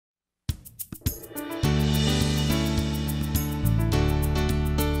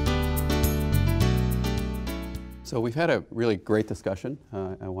So we've had a really great discussion.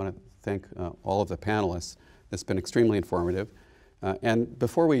 I want to thank all of the panelists. It's been extremely informative. And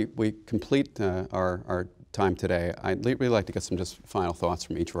before we complete our time today, I'd really like to get some just final thoughts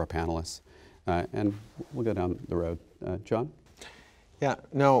from each of our panelists. And we'll go down the road. John? Yeah,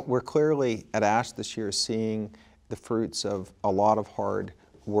 no, we're clearly at ASH this year seeing the fruits of a lot of hard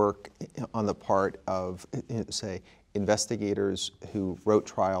work on the part of, say, investigators who wrote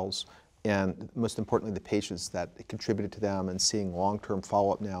trials, and most importantly, the patients that contributed to them, and seeing long-term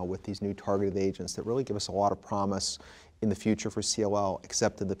follow-up now with these new targeted agents that really give us a lot of promise in the future for CLL,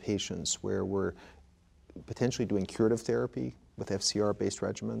 except in the patients where we're potentially doing curative therapy with FCR-based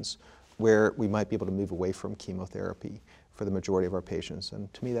regimens, where we might be able to move away from chemotherapy for the majority of our patients.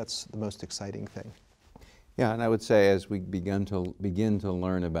 And to me, that's the most exciting thing. Yeah, and I would say as we begin to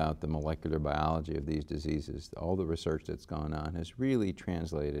learn about the molecular biology of these diseases, all the research that's gone on has really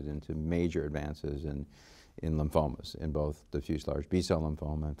translated into major advances in lymphomas, in both diffuse large B-cell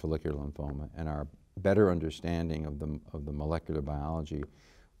lymphoma and follicular lymphoma, and our better understanding of the molecular biology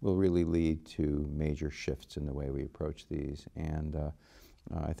will really lead to major shifts in the way we approach these. And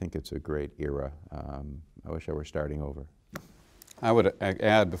I think it's a great era. I wish I were starting over. I would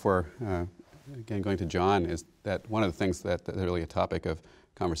add before again, going to John, is that one of the things that's really a topic of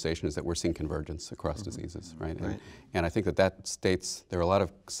conversation is that we're seeing convergence across diseases, right? And I think that states there are a lot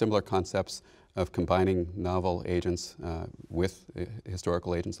of similar concepts of combining novel agents with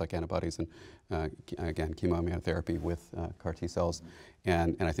historical agents like antibodies and, again, chemoimmunotherapy with CAR T cells.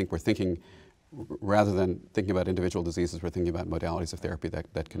 And I think we're thinking, rather than thinking about individual diseases, we're thinking about modalities of therapy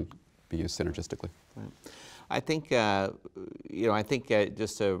that can be used synergistically. Right. I think,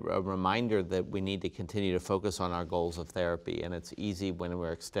 just a reminder that we need to continue to focus on our goals of therapy, and it's easy when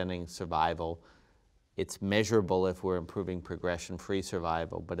we're extending survival. It's measurable if we're improving progression-free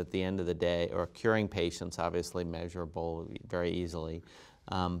survival, but at the end of the day, or curing patients, obviously measurable very easily,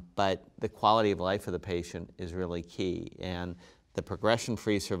 but the quality of life of the patient is really key. And the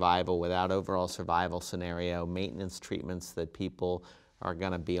progression-free survival without overall survival scenario, maintenance treatments that people are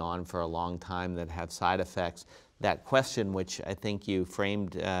going to be on for a long time that have side effects. That question, which I think you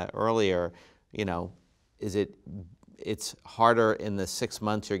framed earlier, it's harder in the 6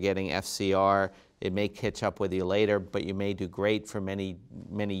 months you're getting FCR. It may catch up with you later, but you may do great for many,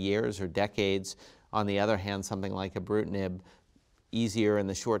 many years or decades. On the other hand, something like ibrutinib, easier in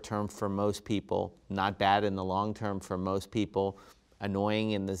the short term for most people, not bad in the long term for most people,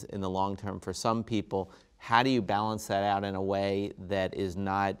 annoying in the long term for some people. How do you balance that out in a way that is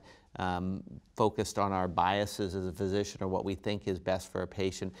not focused on our biases as a physician or what we think is best for a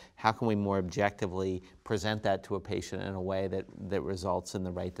patient? How can we more objectively present that to a patient in a way that results in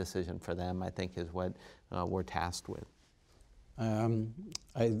the right decision for them, I think is what we're tasked with.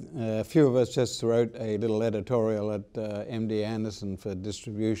 A few of us just wrote a little editorial at MD Anderson for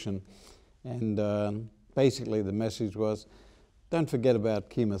distribution, and basically the message was, don't forget about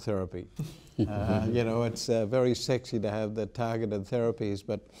chemotherapy. It's very sexy to have the targeted therapies,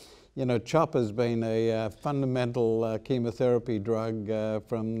 but CHOP has been a fundamental chemotherapy drug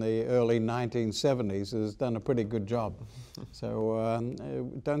from the early 1970s. Has done a pretty good job. So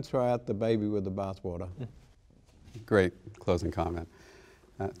don't throw out the baby with the bathwater. Great closing comment.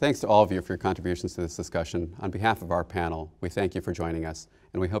 Thanks to all of you for your contributions to this discussion. On behalf of our panel, we thank you for joining us,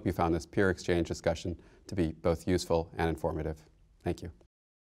 and we hope you found this peer exchange discussion to be both useful and informative. Thank you.